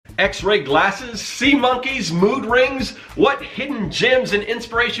X-ray glasses, sea monkeys, mood rings. What hidden gems and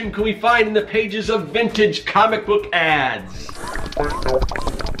inspiration can we find in the pages of vintage comic book ads?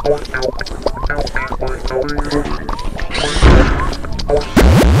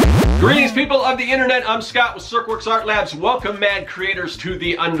 Greetings, people of the internet. I'm Scott with Serkworks Art Labs. Welcome, mad creators, to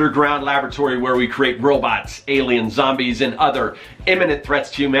the underground laboratory where we create robots, aliens, zombies, and other imminent threats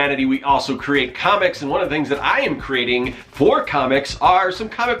to humanity. We also create comics, and one of the things that I am creating for comics are some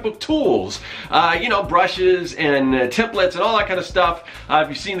comic book tools. You know, brushes and templates and all that kind of stuff. If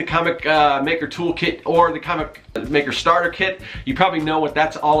you've seen the Comic Maker Toolkit or the Comic Maker Starter Kit, you probably know what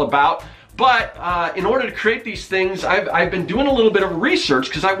that's all about. But in order to create these things, I've been doing a little bit of research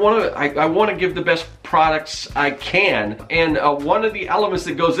because I want to give the best products I can. And one of the elements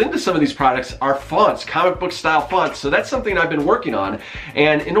that goes into some of these products are fonts, comic book style fonts. So that's something I've been working on.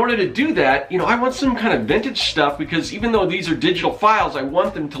 And in order to do that, you know, I want some kind of vintage stuff because even though these are digital files, I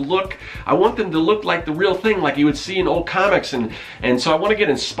want them to look like the real thing, like you would see in old comics. And so I want to get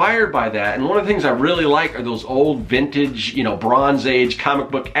inspired by that. And one of the things I really like are those old vintage, you know, Bronze Age comic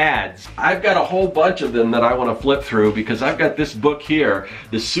book ads. I've got a whole bunch of them that I want to flip through because I've got this book here,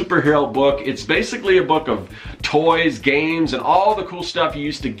 this superhero book. It's basically a book of toys, games, and all the cool stuff you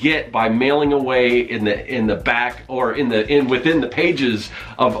used to get by mailing away in the back or within the pages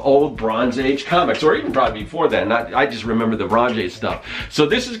of old Bronze Age comics, or even probably before then. I just remember the Bronze Age stuff. So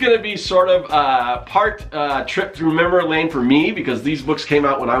this is going to be sort of part trip through memory lane for me because these books came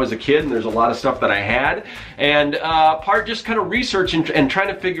out when I was a kid, and there's a lot of stuff that I had, and part just kind of research and trying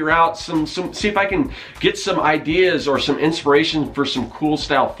to figure out see if I can get some ideas or some inspiration for some cool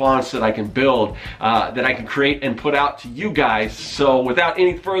style fonts that I can build, that I can create and put out to you guys. So without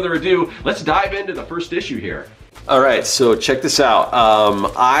any further ado, let's dive into the first issue here. All right, so check this out.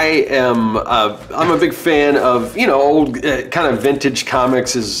 I'm a big fan of, you know, old kind of vintage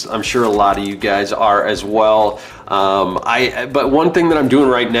comics, as I'm sure a lot of you guys are as well. But one thing that I'm doing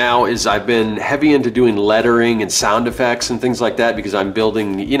right now is I've been heavy into doing lettering and sound effects and things like that because I'm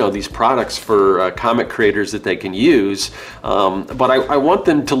building, you know, these products for comic creators that they can use. But I want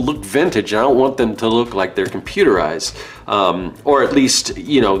them to look vintage. I don't want them to look like they're computerized, or at least,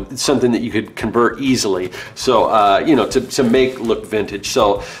 you know, something that you could convert easily. So, you know, to make look vintage.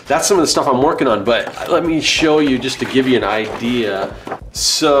 So that's some of the stuff I'm working on. But let me show you just to give you an idea.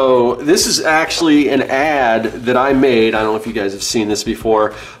 So this is actually an ad that I made. I don't know if you guys have seen this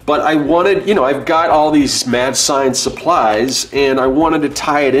before, but I wanted, you know, I've got all these mad science supplies and I wanted to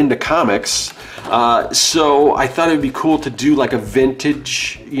tie it into comics. So I thought it'd be cool to do like a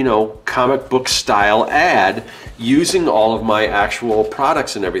vintage, you know, comic book style ad using all of my actual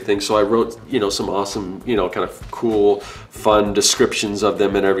products and everything. So I wrote, you know, some awesome, you know, kind of cool, fun descriptions of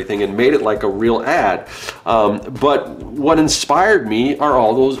them and everything and made it like a real ad. But what inspired me are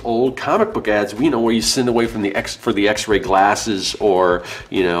all those old comic book ads, you know, where you send away from the X-ray glasses or,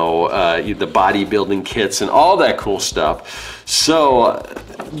 you know, the bodybuilding kits and all that cool stuff. So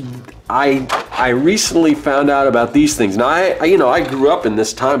I recently found out about these things. Now I grew up in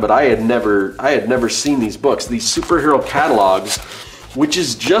this time, but I had never seen these books, these superhero catalogs, which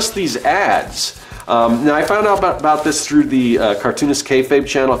is just these ads. Now I found out about this through the Cartoonist Kayfabe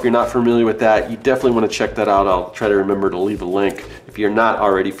channel. If you're not familiar with that, you definitely want to check that out. I'll try to remember to leave a link if you're not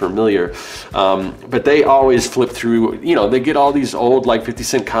already familiar. But they always flip through, you know, they get all these old like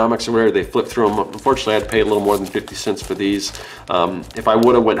 50-cent comics or whatever, they flip through them. Unfortunately, I had to pay a little more than 50 cents for these. If I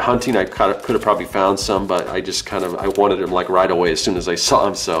would have went hunting, I could have probably found some, but I wanted them like right away as soon as I saw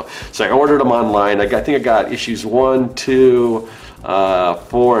them. So I ordered them online. I think I got issues 1, 2,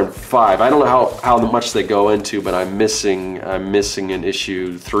 4, and 5. I don't know how much they go into, but I'm missing an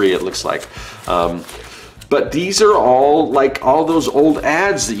issue 3, it looks like. But these are all like all those old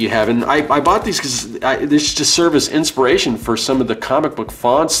ads that you have, and I bought these because this just serve as inspiration for some of the comic book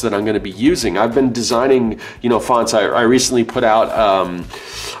fonts that I'm going to be using. I've been designing, you know, fonts. I recently put out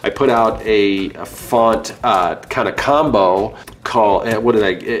a font kind of combo called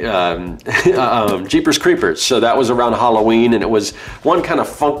Jeepers Creepers. So that was around Halloween, and it was one kind of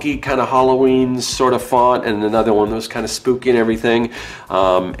funky kind of Halloween sort of font and another one that was kind of spooky and everything.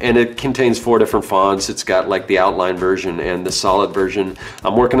 And it contains 4 different fonts. It's got like the outline version and the solid version.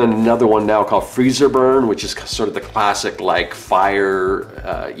 I'm working on another one now called Freezer Burn, which is sort of the classic like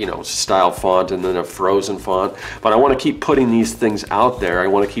fire, you know, style font, and then a frozen font. But I want to keep putting these things out there. I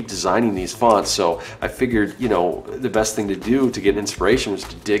want to keep designing these fonts. So I figured, you know, the best thing to do to get inspiration was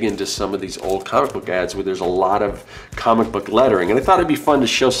to dig into some of these old comic book ads where there's a lot of comic book lettering, and I thought it'd be fun to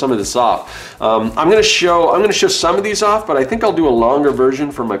show some of this off. I'm going to show some of these off, but I think I'll do a longer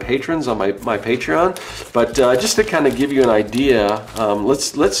version for my patrons on my Patreon. But just to kind of give you an idea,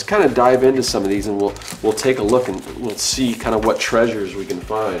 let's kind of dive into some of these, and we'll take a look and we'll see kind of what treasures we can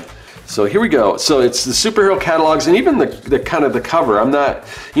find. So here we go. So it's the superhero catalogs, and even the kind of the cover. I'm not,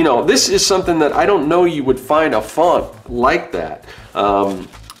 you know, this is something that I don't know you would find a font like that.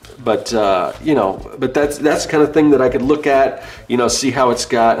 But you know, but that's the kind of thing that I could look at, you know, see how it's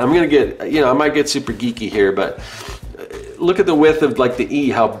got. I'm gonna get, you know, I might get super geeky here, but look at the width of like the E,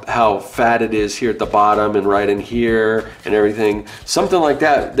 how fat it is here at the bottom and right in here and everything. Something like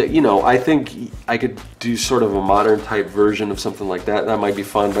that, you know, I think I could do sort of a modern type version of something like that. That might be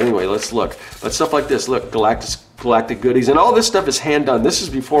fun. But anyway, let's look. But stuff like this, look, Galactic Goodies, and all this stuff is hand done. This is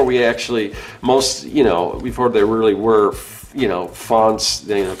before we actually, you know, before there really were, you know, fonts,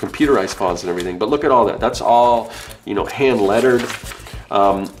 you know, computerized fonts and everything. But look at all that. That's all, you know, hand lettered.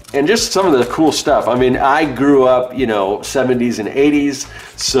 And just some of the cool stuff. I mean, I grew up, you know, 70s and 80s,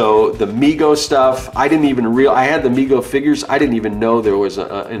 so the Mego stuff, I didn't even I had the Mego figures, I didn't even know there was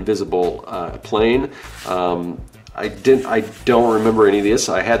an invisible plane. I don't remember any of this.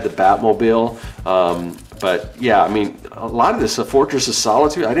 I had the Batmobile, but yeah, I mean, a lot of this, Fortress of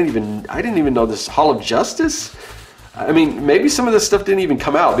Solitude, I didn't even know this, Hall of Justice. I mean, maybe some of this stuff didn't even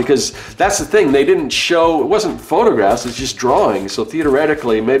come out, because that's the thing, they didn't show, it wasn't photographs, it's just drawings, so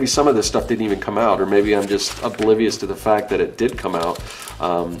theoretically maybe some of this stuff didn't even come out, or maybe I'm just oblivious to the fact that it did come out.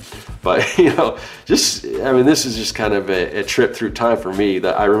 But you know, just, I mean, this is just kind of a trip through time for me.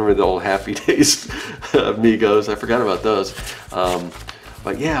 That I remember the old Happy Days Amigos, I forgot about those.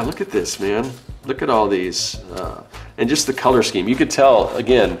 But yeah, look at this, man. Look at all these, and just the color scheme. You could tell,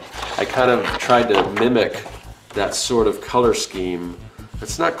 again, I kind of tried to mimic that sort of color scheme.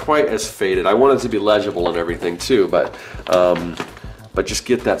 It's not quite as faded. I want it to be legible and everything too, but just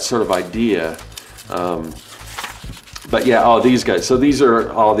get that sort of idea. But yeah, oh, these guys. So these are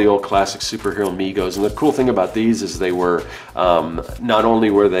all the old classic superhero Megos, and the cool thing about these is they were not only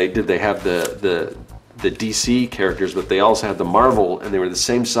did they have the DC characters, but they also had the Marvel, and they were the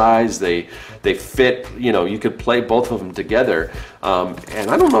same size. They fit, you know, you could play both of them together. And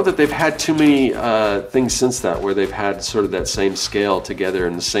I don't know that they've had too many things since that where they've had sort of that same scale together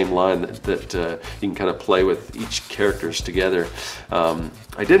in the same line that you can kind of play with each characters together.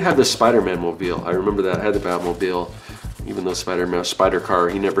 I did have the Spider-Man mobile. I remember that. I had the Batmobile. Even though Spider-Man, Spider Car,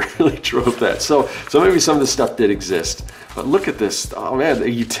 he never really drove that. So maybe some of this stuff did exist. But look at this. Oh man, the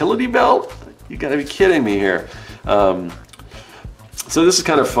utility belt? You gotta be kidding me here. So this is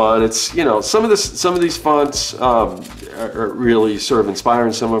kind of fun. It's, you know, some of these fonts are really sort of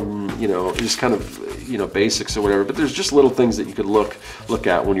inspiring. Some of them, you know, just kind of, you know, basics or whatever. But there's just little things that you could look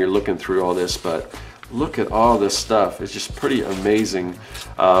at when you're looking through all this. But look at all this stuff. It's just pretty amazing.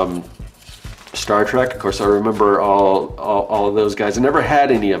 Star Trek, of course, I remember all of those guys. I never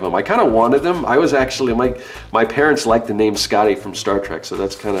had any of them. I kind of wanted them. I was actually, my parents liked the name Scotty from Star Trek, so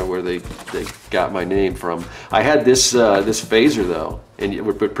that's kind of where they got my name from. I had this this phaser though, and it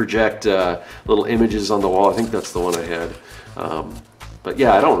would project little images on the wall. I think that's the one I had. But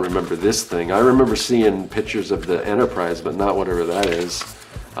yeah, I don't remember this thing. I remember seeing pictures of the Enterprise, but not whatever that is.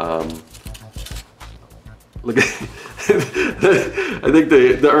 Look at I think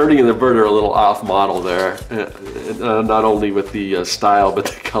the Ernie and the Bert are a little off model there, not only with the style but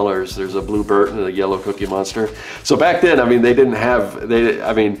the colors. There's a blue Bert and a yellow Cookie Monster. So back then, I mean, they didn't have, they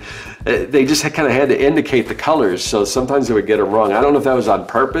just kind of had to indicate the colors, so sometimes they would get them wrong. I don't know if that was on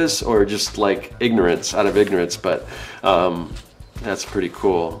purpose or just like ignorance, out of ignorance, but that's pretty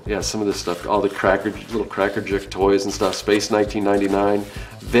cool. Yeah, some of this stuff, all the little Cracker Jack toys and stuff. Space 1999.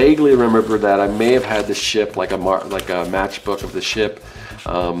 Vaguely remember that. I may have had the ship, like a matchbook of the ship.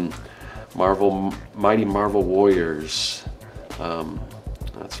 Mighty Marvel Warriors.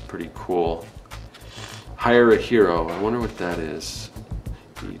 That's pretty cool. Hire a Hero. I wonder what that is.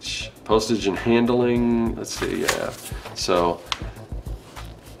 Each postage and handling. Let's see. Yeah. So.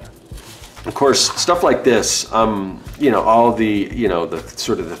 Of course, stuff like this, you know, all the, you know, the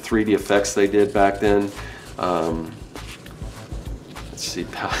sort of the 3D effects they did back then. Let's see,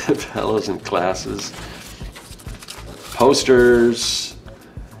 fellows and classes, posters.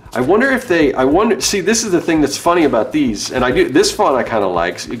 I wonder if see, this is the thing that's funny about these, and this font I kind of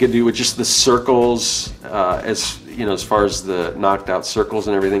like. You could do with just the circles, as you know, as far as the knocked out circles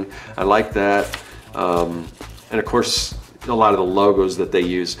and everything. I like that, and of course, a lot of the logos that they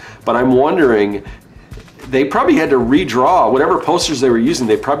use. But I'm wondering, they probably had to redraw whatever posters they were using.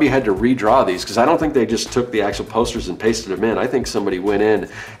 They probably had to redraw these, because I don't think they just took the actual posters and pasted them in. I think somebody went in,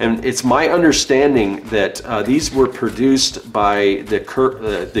 and it's my understanding that these were produced by the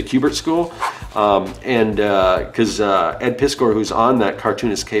Kubert School, and because Ed Piskor, who's on that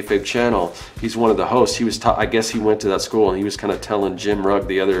Cartoonist Kayfabe channel, he's one of the hosts. He was, I guess he went to that school, and he was kind of telling Jim Rugg,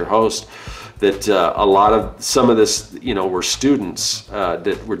 the other host, that a lot of some of this, you know, were students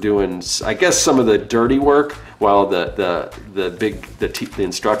that were doing, I guess, some of the dirty work, while the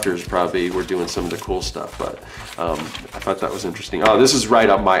instructors probably were doing some of the cool stuff. But I thought that was interesting. Oh, this is right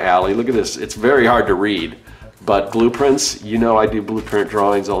up my alley. Look at this. It's very hard to read, but blueprints, you know, I do blueprint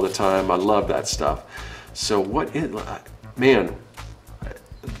drawings all the time. I love that stuff. So what is, man,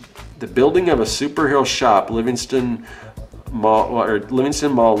 the building of a superhero shop, Livingston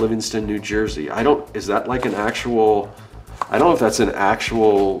Mall, Livingston, New Jersey. Is that like an actual, I don't know if that's an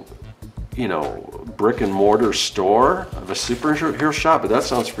actual, you know, brick and mortar store of a superhero shop, but that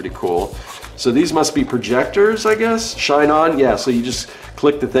sounds pretty cool. So these must be projectors, I guess. Shine on, yeah, so you just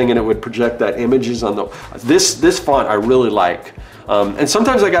click the thing and it would project that images on the, this font I really like. And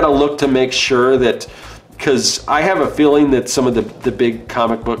sometimes I gotta look to make sure that, because I have a feeling that some of the big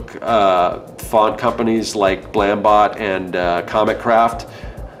comic book font companies like Blambot and Comic Craft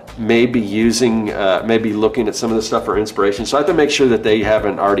may be using, maybe looking at some of the stuff for inspiration. So I have to make sure that they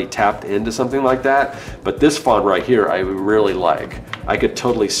haven't already tapped into something like that. But this font right here, I really like. I could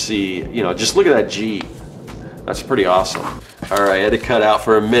totally see, you know, just look at that G. That's pretty awesome. All right, I had to cut out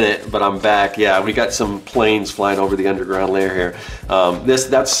for a minute, but I'm back. Yeah, we got some planes flying over the underground layer here.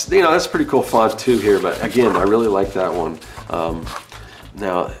 That's you know, that's a pretty cool font too here. But again, I really like that one.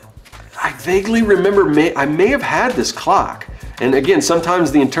 Now, I vaguely remember I may have had this clock. And again,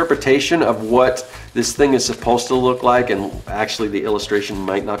 sometimes the interpretation of what this thing is supposed to look like, and actually the illustration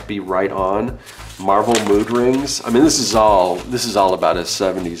might not be right on. Marvel mood rings. I mean, this is all about as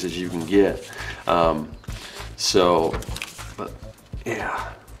 70s as you can get. So, but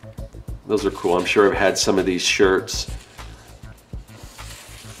yeah, those are cool. I'm sure I've had some of these shirts.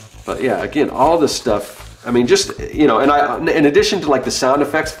 But yeah, again, all this stuff, I mean, just, you know, and in addition to like the sound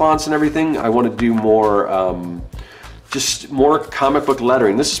effects fonts and everything, I want to do more, just more comic book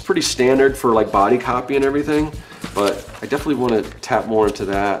lettering. This is pretty standard for like body copy and everything, but I definitely want to tap more into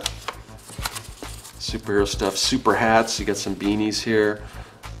that. Superhero stuff, super hats, you got some beanies here.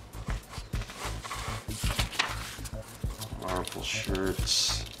 Marvel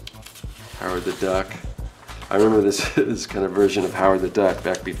shirts, Howard the Duck. I remember this kind of version of Howard the Duck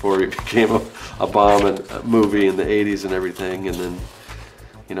back before it became a bomb and a movie in the 80s and everything. And then,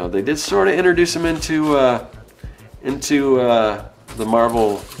 you know, they did sort of introduce him into the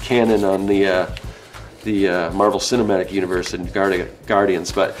Marvel canon on the Marvel Cinematic Universe and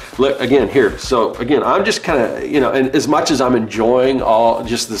Guardians. But look again here. So again, I'm just kind of, you know, and as much as I'm enjoying all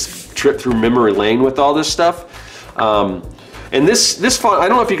just this trip through memory lane with all this stuff. And this font, I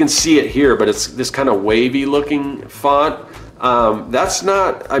don't know if you can see it here, but it's this kind of wavy looking font. That's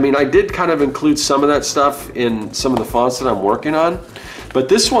not, I mean, I did kind of include some of that stuff in some of the fonts that I'm working on. But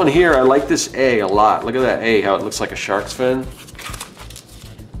this one here, I like this A a lot. Look at that A, how it looks like a shark's fin.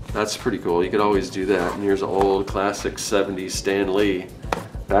 That's pretty cool. You could always do that. And here's an old classic 70s Stan Lee.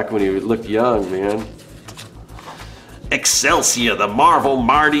 Back when he looked young, man. Excelsior, the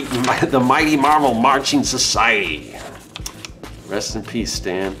mighty Marvel Marching Society. Rest in peace,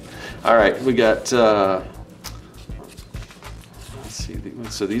 Stan. All right, we got, let's see,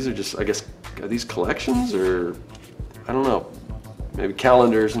 so these are just, I guess, are these collections or, I don't know, maybe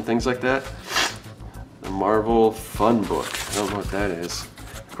calendars and things like that? The Marvel Fun Book, I don't know what that is.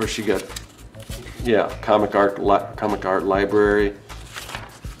 Of course you got, yeah, comic art library.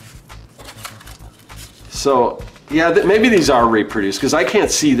 So, yeah, maybe these are reproduced because I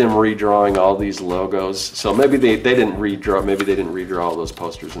can't see them redrawing all these logos. So maybe they didn't redraw. Maybe they didn't redraw all those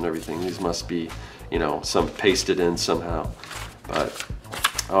posters and everything. These must be, you know, some pasted in somehow. But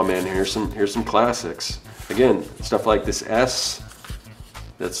oh man, here's some classics. Again, stuff like this S.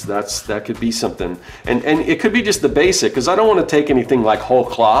 That could be something, and it could be just the basic because I don't want to take anything like whole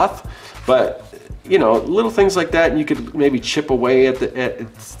cloth, but. You know, little things like that, and you could maybe chip away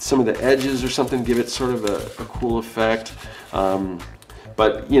at some of the edges or something, give it sort of a cool effect.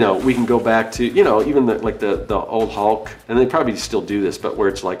 But you know, we can go back to, you know, even the old Hulk, and they probably still do this, but where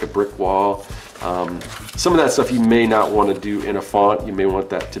it's like a brick wall. Some of that stuff you may not want to do in a font. You may want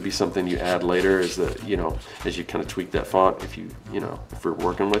that to be something you add later, as you know, as you kind of tweak that font if we're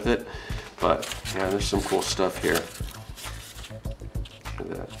working with it. But yeah, there's some cool stuff here.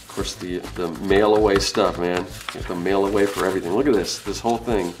 Look at that. Of course, the mail away stuff, man. You have to mail away for everything. Look at this. This whole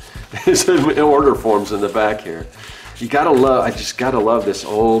thing is in order forms in the back here. You gotta love. I just gotta love this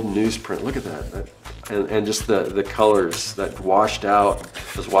old newsprint. Look at that. And just the colors, that washed out,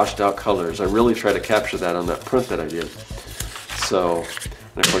 those washed out colors. I really try to capture that on that print that I did. So,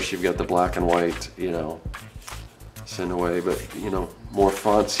 and of course you've got the black and white, you know, send away, but you know, more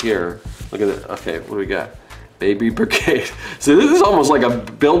fonts here. Look at it. Okay, what do we got? Baby Brigade. So this is almost like a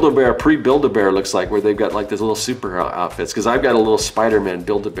Build-A-Bear, pre-Build-A-Bear looks like, where they've got like this little superhero outfits. Because I've got a little Spider-Man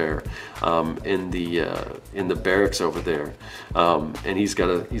Build-A-Bear in the barracks over there, and he's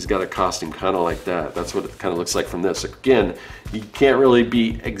got a costume kind of like that. That's what it kind of looks like from this. Again, you can't really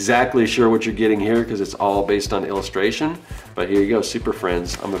be exactly sure what you're getting here because it's all based on illustration. But here you go, Super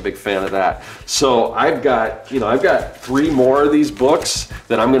Friends. I'm a big fan of that. So I've got 3 more of these books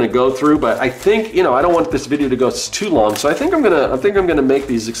that I'm going to go through. But I think, you know, I don't want this video to go too long. So I think I'm gonna make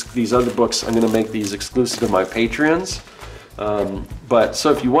these other books. I'm gonna make these exclusive to my Patreons. But so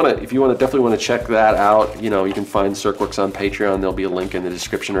if you definitely want to check that out, you know, you can find Serkworks on Patreon. There'll be a link in the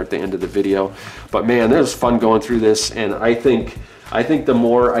description or at the end of the video. But man, it was fun going through this, and I think the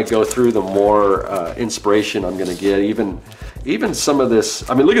more I go through, the more inspiration I'm gonna get. Even some of this,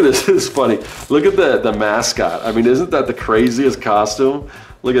 I mean, look at this, it's funny. Look at the mascot. I mean, isn't that the craziest costume?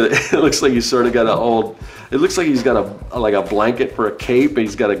 Look at it, it looks like he's sort of got an old, it looks like he's got a blanket for a cape, and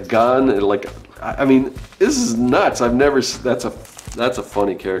he's got a gun, and like, I mean, this is nuts. That's a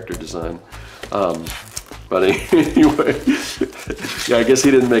funny character design. But anyway, yeah, I guess he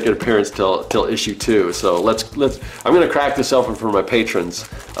didn't make an appearance till issue 2. So I'm gonna crack this open for my patrons.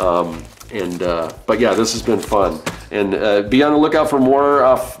 But yeah, this has been fun, and be on the lookout for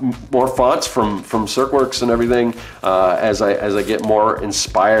more fonts from Serkworks and everything as I get more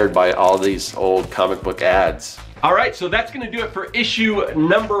inspired by all these old comic book ads. All right, so that's going to do it for issue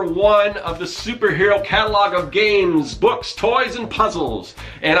number 1 of the superhero catalog of games, books, toys, and puzzles.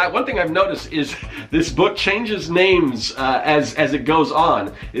 And one thing I've noticed is this book changes names as it goes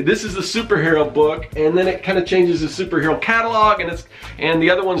on. This is the superhero book, and then it kind of changes the superhero catalog, and the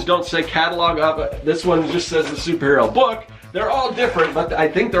other ones don't say catalog up. This one just says the superhero book. They're all different, but I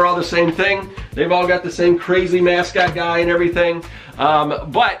think they're all the same thing. They've all got the same crazy mascot guy and everything.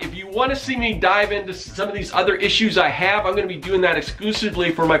 But if you want to see me dive into some of these other issues I have, I'm going to be doing that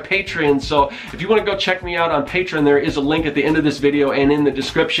exclusively for my Patreon. So if you want to go check me out on Patreon, there is a link at the end of this video and in the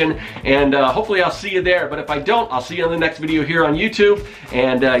description. And hopefully I'll see you there. But if I don't, I'll see you on the next video here on YouTube.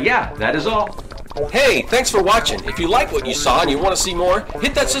 And yeah, that is all. Hey, thanks for watching. If you like what you saw and you want to see more,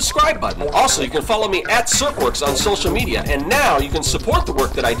 hit that subscribe button. Also, you can follow me at Serkworks on social media, and now you can support the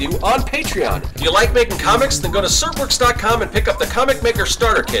work that I do on Patreon. Do you like making comics? Then go to Serkworks.com and pick up the Comic Maker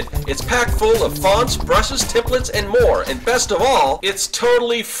Starter Kit. It's packed full of fonts, brushes, templates, and more. And best of all, it's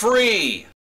totally free.